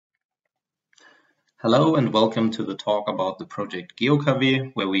Hello and welcome to the talk about the project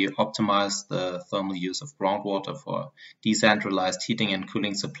GEO.KW, where we optimize the thermal use of groundwater for decentralized heating and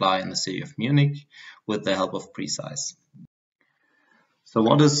cooling supply in the city of Munich with the help of preCICE. So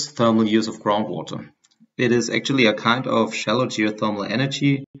what is thermal use of groundwater? It is actually a kind of shallow geothermal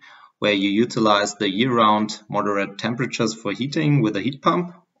energy where you utilize the year-round moderate temperatures for heating with a heat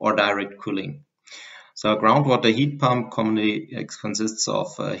pump or direct cooling. So a groundwater heat pump commonly consists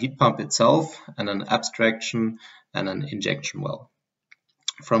of a heat pump itself and an abstraction and an injection well.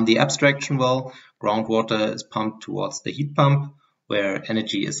 From the abstraction well, groundwater is pumped towards the heat pump where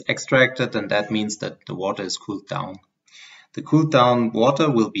energy is extracted, and that means that the water is cooled down. The cooled down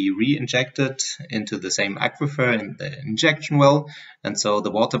water will be re-injected into the same aquifer in the injection well, and so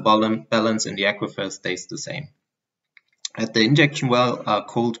the water balance in the aquifer stays the same. At the injection well, a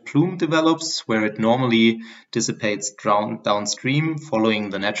cold plume develops where it normally dissipates downstream following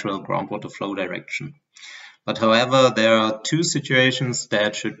the natural groundwater flow direction. But however, there are two situations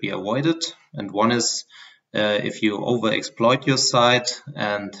that should be avoided, and one is if you overexploit your site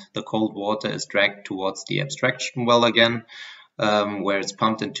and the cold water is dragged towards the abstraction well again, where it's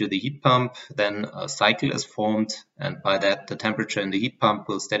pumped into the heat pump, then a cycle is formed, and by that the temperature in the heat pump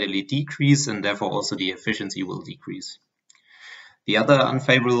will steadily decrease and therefore also the efficiency will decrease. The other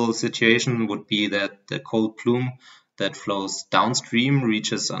unfavorable situation would be that the cold plume that flows downstream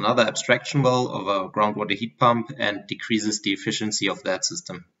reaches another abstraction well of a groundwater heat pump and decreases the efficiency of that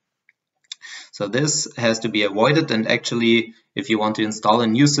system. So this has to be avoided, and actually if you want to install a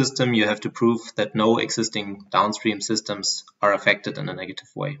new system, you have to prove that no existing downstream systems are affected in a negative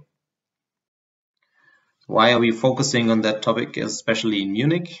way. Why are we focusing on that topic, especially in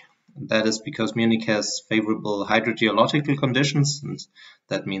Munich? That is because Munich has favorable hydrogeological conditions, and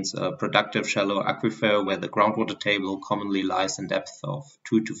that means a productive shallow aquifer where the groundwater table commonly lies in depth of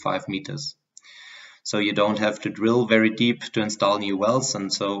 2 to 5 meters. So you don't have to drill very deep to install new wells,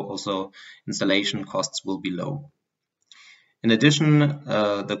 and so also installation costs will be low. In addition,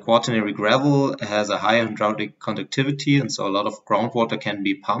 the quaternary gravel has a high hydraulic conductivity, and so a lot of groundwater can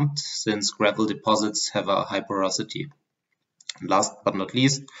be pumped since gravel deposits have a high porosity. And last but not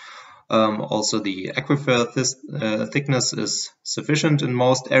least, also the aquifer thickness is sufficient in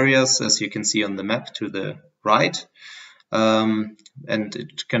most areas, as you can see on the map to the right. And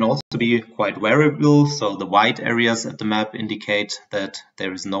it can also be quite variable, so the white areas at the map indicate that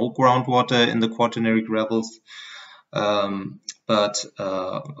there is no groundwater in the quaternary gravels. But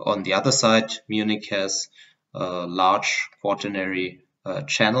on the other side, Munich has large quaternary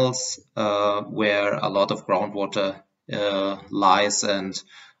channels where a lot of groundwater lies and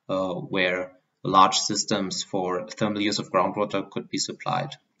where large systems for thermal use of groundwater could be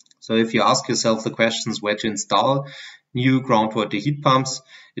supplied. So if you ask yourself the questions where to install new groundwater heat pumps,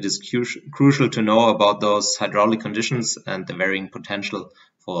 it is crucial to know about those hydraulic conditions and the varying potential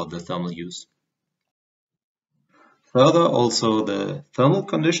for the thermal use. Further, also the thermal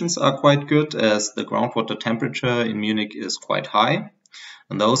conditions are quite good, as the groundwater temperature in Munich is quite high.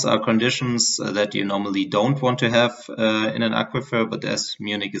 And those are conditions that you normally don't want to have in an aquifer, but as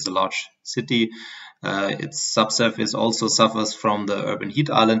Munich is a large city, its subsurface also suffers from the urban heat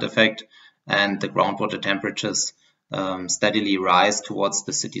island effect, and the groundwater temperatures steadily rise towards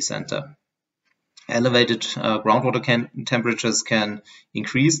the city center. Elevated groundwater temperatures can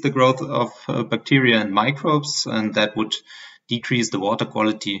increase the growth of bacteria and microbes, and that would decrease the water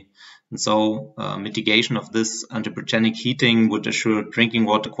quality. And so mitigation of this anthropogenic heating would assure drinking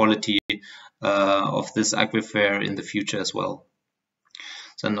water quality of this aquifer in the future as well.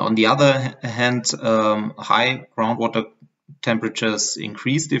 So, and on the other hand, high groundwater temperatures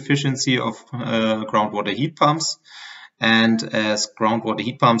increase the efficiency of groundwater heat pumps. And as groundwater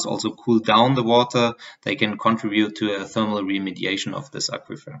heat pumps also cool down the water, they can contribute to a thermal remediation of this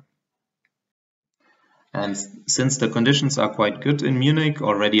aquifer. And since the conditions are quite good in Munich,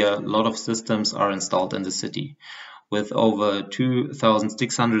 already a lot of systems are installed in the city. With over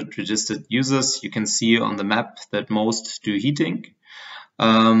 2,600 registered users, you can see on the map that most do heating.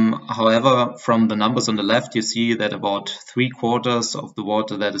 However, from the numbers on the left, you see that about 3/4 of the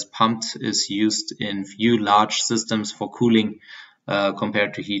water that is pumped is used in few large systems for cooling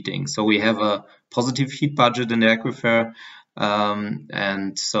compared to heating. So we have a positive heat budget in the aquifer,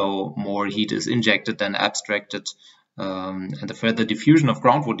 and so more heat is injected than abstracted, and the further diffusion of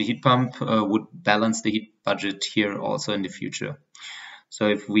groundwater heat pump would balance the heat budget here also in the future. So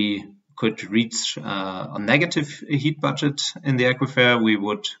if we could reach a negative heat budget in the aquifer, we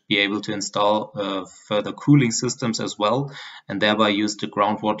would be able to install further cooling systems as well, and thereby use the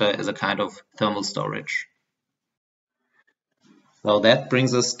groundwater as a kind of thermal storage. So that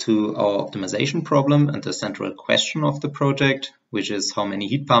brings us to our optimization problem and the central question of the project, which is how many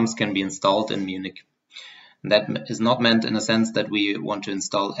heat pumps can be installed in Munich. And that is not meant in a sense that we want to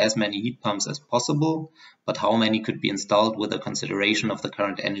install as many heat pumps as possible, but how many could be installed with a consideration of the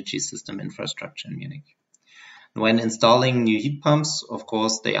current energy system infrastructure in Munich. When installing new heat pumps, of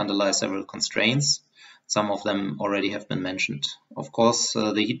course, they underlie several constraints. Some of them already have been mentioned. Of course,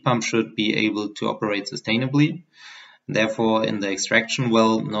 the heat pump should be able to operate sustainably. Therefore, in the extraction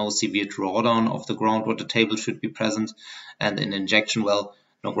well, no severe drawdown of the groundwater table should be present, and in injection well,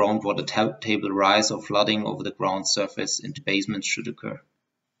 no groundwater table rise or flooding over the ground surface into basements should occur.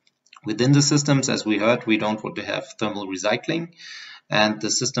 Within the systems, as we heard, we don't want to have thermal recycling, and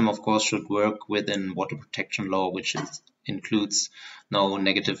the system, of course, should work within water protection law, which includes no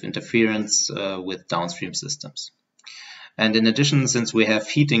negative interference with downstream systems. And in addition, since we have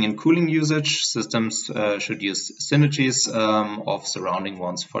heating and cooling usage, systems should use synergies of surrounding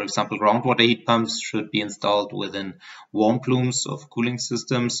ones. For example, groundwater heat pumps should be installed within warm plumes of cooling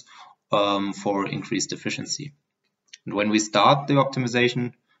systems for increased efficiency. And when we start the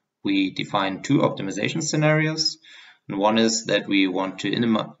optimization, we define two optimization scenarios. And one is that we want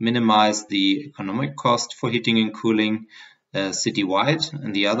to minimize the economic cost for heating and cooling citywide,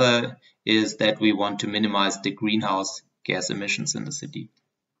 and the other is that we want to minimize the greenhouse gas emissions in the city.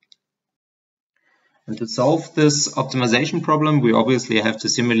 And to solve this optimization problem, we obviously have to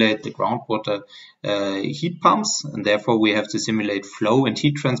simulate the groundwater heat pumps, and therefore we have to simulate flow and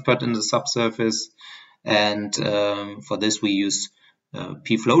heat transport in the subsurface. And for this we use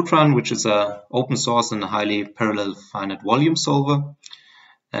PFLOTRAN, which is an open source and a highly parallel finite volume solver.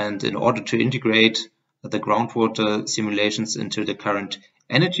 And in order to integrate the groundwater simulations into the current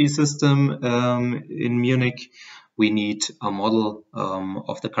energy system in Munich, we need a model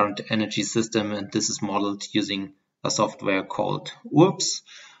of the current energy system, and this is modeled using a software called urbs.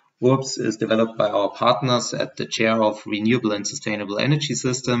 Urbs is developed by our partners at the Chair of Renewable and Sustainable Energy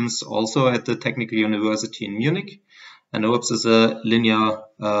Systems, also at the Technical University in Munich. And urbs is a linear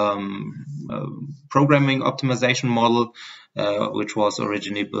programming optimization model, which was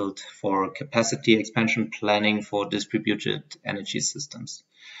originally built for capacity expansion planning for distributed energy systems.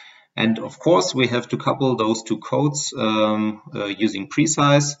 And of course, we have to couple those two codes using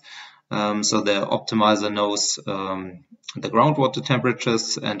preCICE. So the optimizer knows the groundwater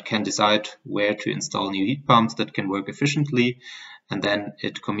temperatures and can decide where to install new heat pumps that can work efficiently. And then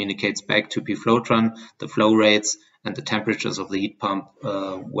it communicates back to PFLOTRAN the flow rates and the temperatures of the heat pump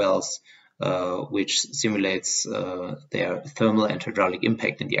wells, which simulates their thermal and hydraulic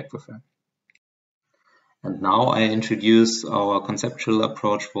impact in the aquifer. And now I introduce our conceptual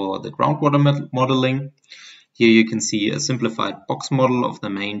approach for the groundwater modeling. Here you can see a simplified box model of the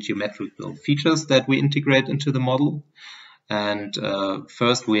main geometrical features that we integrate into the model. And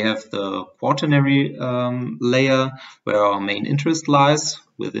first we have the quaternary layer where our main interest lies.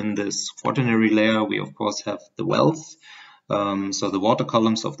 Within this quaternary layer we of course have the wells, so the water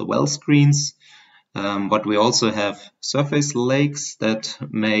columns of the well screens. But we also have surface lakes that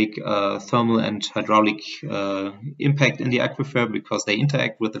make thermal and hydraulic impact in the aquifer because they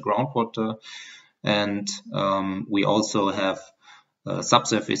interact with the groundwater. And we also have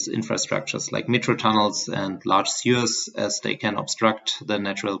subsurface infrastructures like metro tunnels and large sewers, as they can obstruct the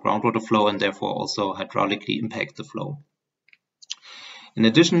natural groundwater flow and therefore also hydraulically impact the flow. In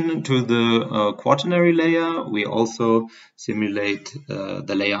addition to the quaternary layer, we also simulate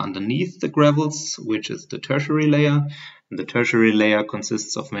the layer underneath the gravels, which is the tertiary layer. And the tertiary layer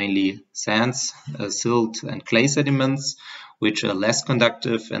consists of mainly sands, silt and clay sediments, which are less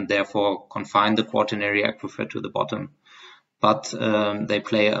conductive and therefore confine the quaternary aquifer to the bottom. But they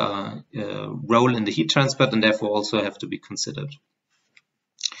play a role in the heat transport and therefore also have to be considered.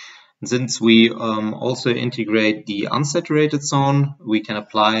 Since we also integrate the unsaturated zone, we can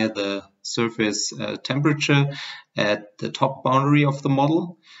apply the surface temperature at the top boundary of the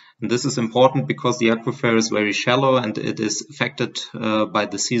model. And this is important because the aquifer is very shallow and it is affected by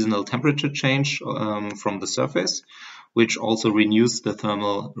the seasonal temperature change from the surface, which also renews the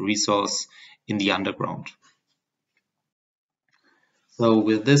thermal resource in the underground. So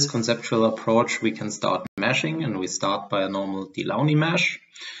with this conceptual approach, we can start meshing, and we start by a normal Delaunay mesh.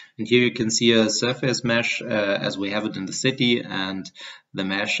 And here you can see a surface mesh as we have it in the city, and the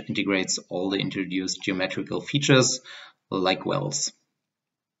mesh integrates all the introduced geometrical features like wells.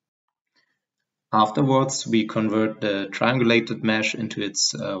 Afterwards, we convert the triangulated mesh into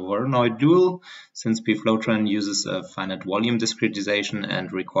its Voronoi dual, since PFLOTRAN uses a finite volume discretization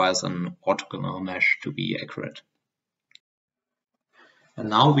and requires an orthogonal mesh to be accurate. And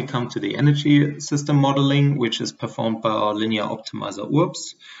now we come to the energy system modeling, which is performed by our linear optimizer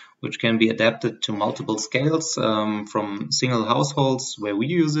urbs, which can be adapted to multiple scales, from single households where we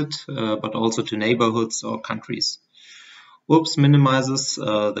use it, but also to neighborhoods or countries. Urbs minimizes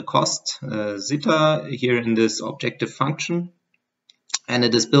the cost zeta here in this objective function, and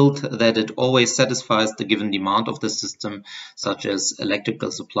it is built that it always satisfies the given demand of the system, such as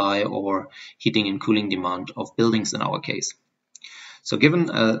electrical supply or heating and cooling demand of buildings in our case. So given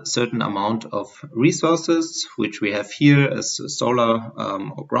a certain amount of resources, which we have here as solar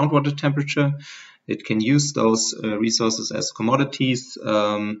or groundwater temperature, it can use those resources as commodities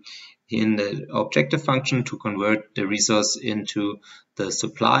in the objective function to convert the resource into the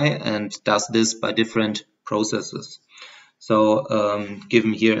supply, and does this by different processes. So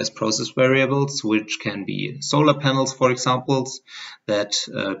given here as process variables, which can be solar panels, for example, that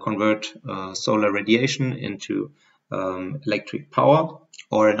convert solar radiation into electric power,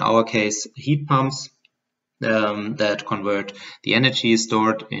 or in our case heat pumps that convert the energy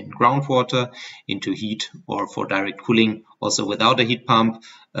stored in groundwater into heat, or for direct cooling also without a heat pump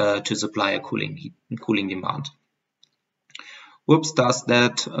to supply a cooling demand. Urbs does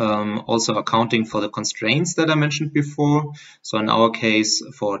that also accounting for the constraints that I mentioned before. So in our case,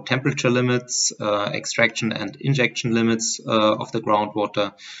 for temperature limits, extraction and injection limits of the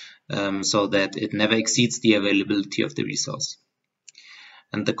groundwater, so that it never exceeds the availability of the resource.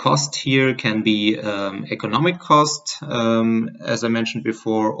 And the cost here can be economic cost, as I mentioned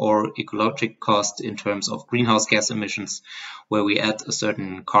before, or ecologic cost in terms of greenhouse gas emissions, where we add a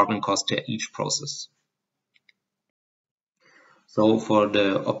certain carbon cost to each process. So for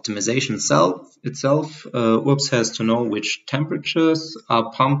the optimization itself, urbs has to know which temperatures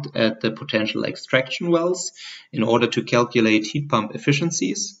are pumped at the potential extraction wells in order to calculate heat pump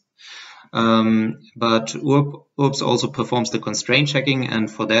efficiencies. But urbs also performs the constraint checking, and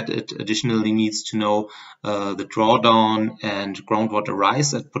for that it additionally needs to know the drawdown and groundwater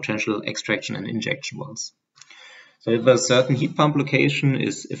rise at potential extraction and injection wells. So if a certain heat pump location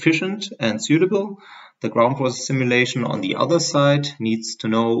is efficient and suitable, the groundwater simulation on the other side needs to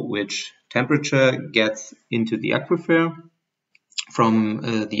know which temperature gets into the aquifer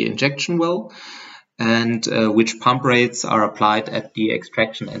from the injection well, and which pump rates are applied at the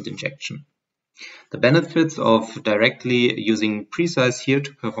extraction and injection. The benefits of directly using preCICE here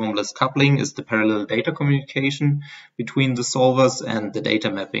to perform less coupling is the parallel data communication between the solvers and the data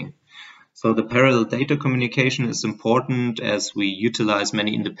mapping. So the parallel data communication is important as we utilize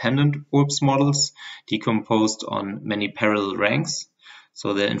many independent urbs models decomposed on many parallel ranks.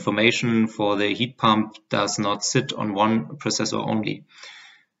 So the information for the heat pump does not sit on one processor only.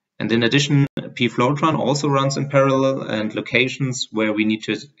 And in addition, PFLOTRAN also runs in parallel, and locations where we need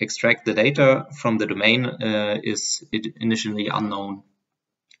to extract the data from the domain is initially unknown.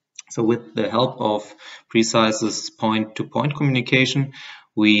 So with the help of preCICE's point-to-point communication,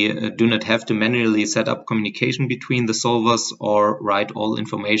 we do not have to manually set up communication between the solvers or write all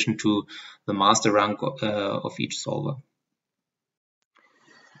information to the master rank of each solver.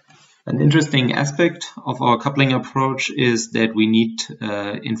 An interesting aspect of our coupling approach is that we need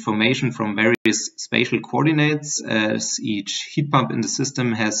information from various spatial coordinates, as each heat pump in the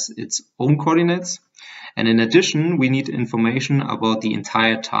system has its own coordinates. And in addition, we need information about the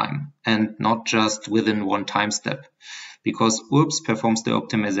entire time and not just within one time step, because urbs performs the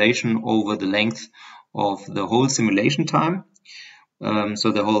optimization over the length of the whole simulation time.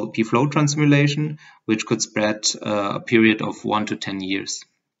 So the whole PFLOTRAN simulation, which could spread a period of 1 to 10 years.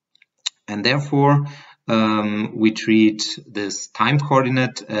 And therefore, we treat this time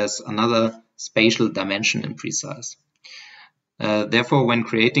coordinate as another spatial dimension in preCICE. Therefore, when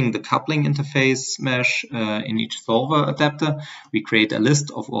creating the coupling interface mesh in each solver adapter, we create a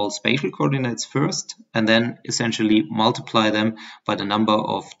list of all spatial coordinates first, and then essentially multiply them by the number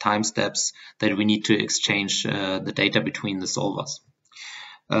of time steps that we need to exchange the data between the solvers.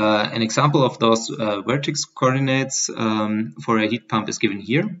 An example of those vertex coordinates for a heat pump is given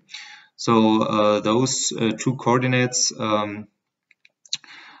here. So those two coordinates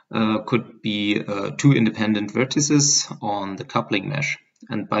could be two independent vertices on the coupling mesh.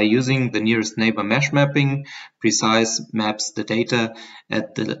 And by using the nearest neighbor mesh mapping, preCICE maps the data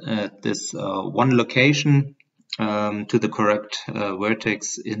at this one location to the correct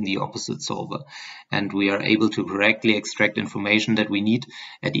vertex in the opposite solver. And we are able to correctly extract information that we need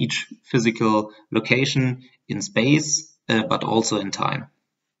at each physical location in space, but also in time.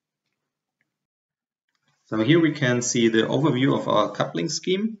 So here we can see the overview of our coupling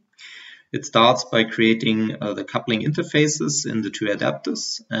scheme. It starts by creating the coupling interfaces in the two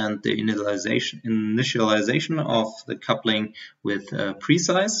adapters and the initialization of the coupling with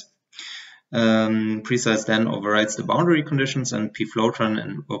preCICE. preCICE then overrides the boundary conditions and PFLOTRAN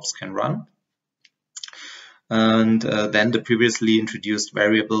and urbs can run. And then the previously introduced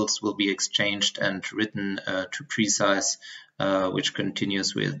variables will be exchanged and written to preCICE, which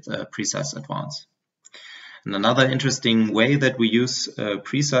continues with preCICE Advanced. And another interesting way that we use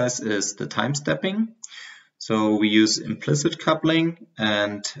preCICE is the time stepping. So we use implicit coupling,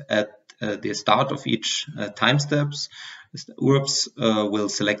 and at the start of each time steps, urbs will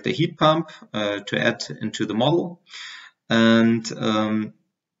select the heat pump to add into the model, and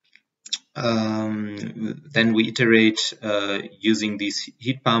then we iterate using this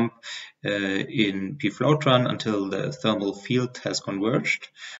heat pump in PFLOTRAN until the thermal field has converged,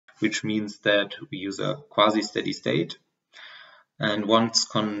 which means that we use a quasi-steady state. And once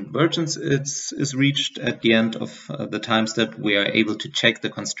convergence is reached at the end of the time step, we are able to check the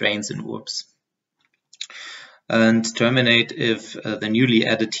constraints in urbs and terminate if the newly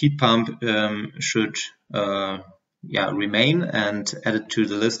added heat pump should remain and added to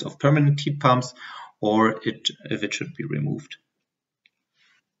the list of permanent heat pumps, or if it should be removed.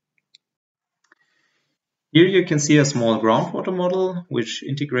 Here you can see a small groundwater model which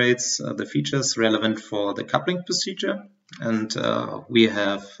integrates the features relevant for the coupling procedure. And we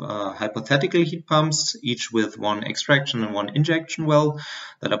have hypothetical heat pumps, each with one extraction and one injection well,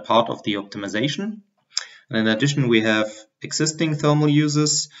 that are part of the optimization. And in addition, we have existing thermal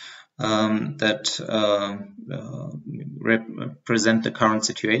uses that represent the current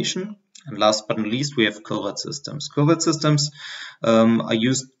situation. And last but not least, we have culvert systems. Culvert systems are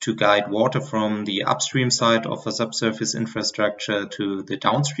used to guide water from the upstream side of a subsurface infrastructure to the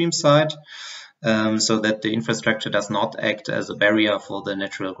downstream side, so that the infrastructure does not act as a barrier for the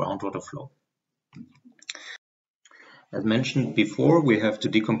natural groundwater flow. As mentioned before, we have to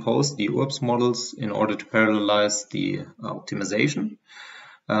decompose the urbs models in order to parallelize the optimization.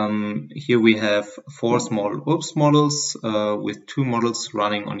 Here we have 4 small urbs models with 2 models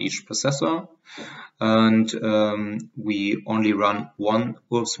running on each processor, and we only run 1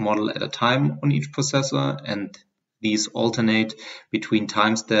 urbs model at a time on each processor, and these alternate between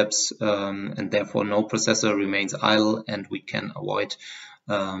time steps, and therefore no processor remains idle, and we can avoid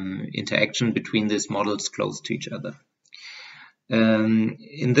interaction between these models close to each other.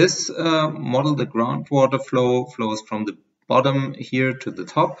 In this model, the groundwater flow flows from the bottom here to the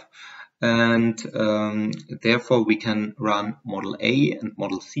top, and therefore we can run model A and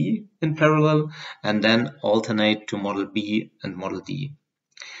model C in parallel and then alternate to model B and model D.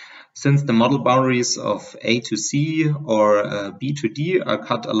 Since the model boundaries of A to C or B to D are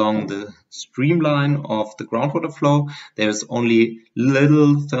cut along the streamline of the groundwater flow, there is only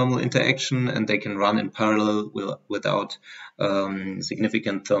little thermal interaction and they can run in parallel without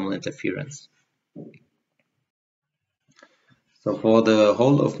significant thermal interference. So for the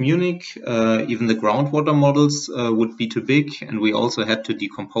whole of Munich, even the groundwater models would be too big, and we also had to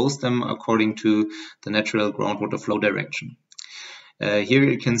decompose them according to the natural groundwater flow direction. Here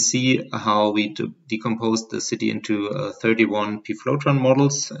you can see how we decomposed the city into 31 PFLOTRAN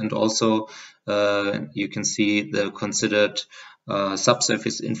models, and also you can see the considered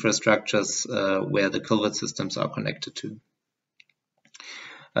subsurface infrastructures where the culvert systems are connected to.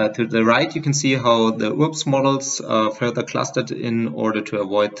 To the right, you can see how the urbs models are further clustered in order to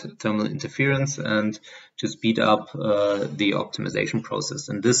avoid thermal interference and to speed up the optimization process.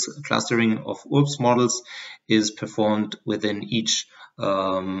 And this clustering of urbs models is performed within each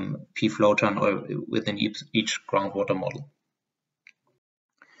PFLOTRAN or within each groundwater model.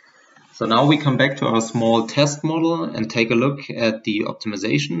 So now we come back to our small test model and take a look at the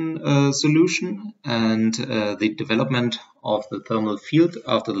optimization solution and the development of the thermal field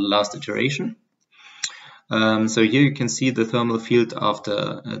after the last iteration. So here you can see the thermal field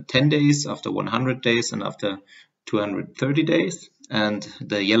after 10 days, after 100 days, and after 230 days. And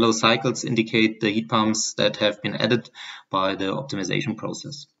the yellow cycles indicate the heat pumps that have been added by the optimization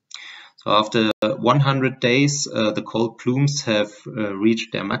process. So after 100 days, the cold plumes have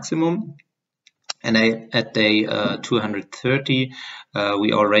reached their maximum. And at day 230,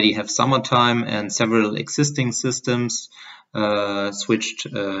 we already have summertime and several existing systems switched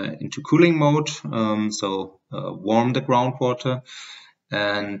into cooling mode, so warm the groundwater.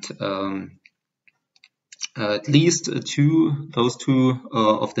 And at least those two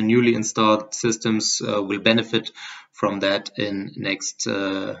of the newly installed systems will benefit from that in next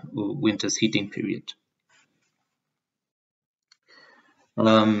winter's heating period.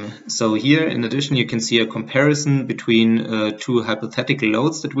 So here, in addition, you can see a comparison between two hypothetical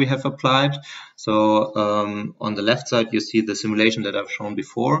loads that we have applied. So on the left side, you see the simulation that I've shown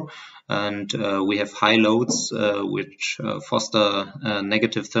before, and we have high loads which foster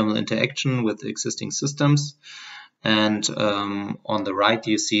negative thermal interaction with existing systems. And on the right,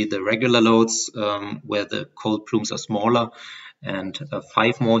 you see the regular loads where the cold plumes are smaller, and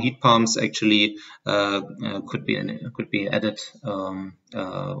 5 more heat pumps actually could be added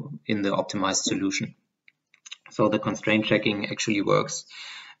in the optimized solution. So the constraint checking actually works,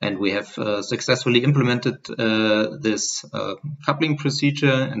 and we have successfully implemented this coupling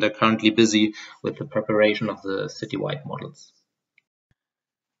procedure and are currently busy with the preparation of the citywide models.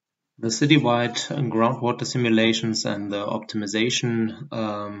 The citywide groundwater simulations and the optimization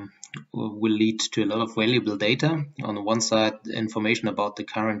will lead to a lot of valuable data. On the one side, information about the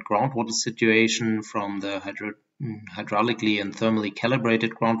current groundwater situation from the hydraulically and thermally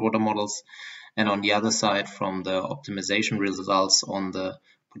calibrated groundwater models, and on the other side, from the optimization results on the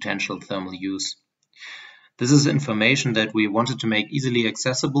potential thermal use. This is information that we wanted to make easily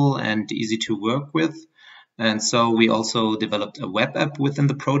accessible and easy to work with. And so we also developed a web app within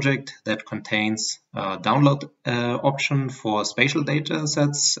the project that contains a download option for spatial data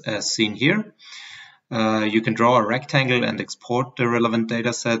sets as seen here. You can draw a rectangle and export the relevant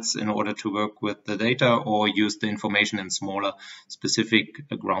data sets in order to work with the data or use the information in smaller specific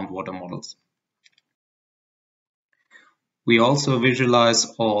groundwater models. We also visualize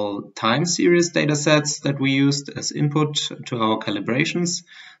all time series datasets that we used as input to our calibrations,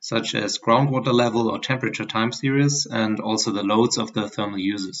 such as groundwater level or temperature time series, and also the loads of the thermal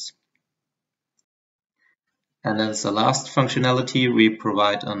uses. And as a last functionality, we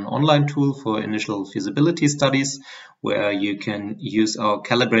provide an online tool for initial feasibility studies, where you can use our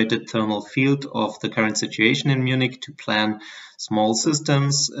calibrated thermal field of the current situation in Munich to plan small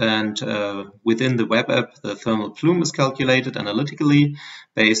systems. And within the web app, the thermal plume is calculated analytically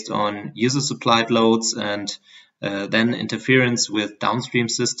based on user-supplied loads, and then interference with downstream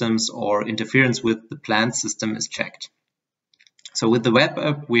systems or interference with the plant system is checked. So with the web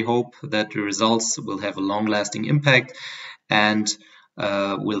app, we hope that the results will have a long-lasting impact and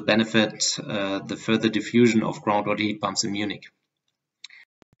will benefit the further diffusion of groundwater heat pumps in Munich.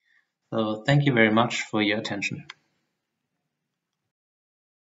 So thank you very much for your attention.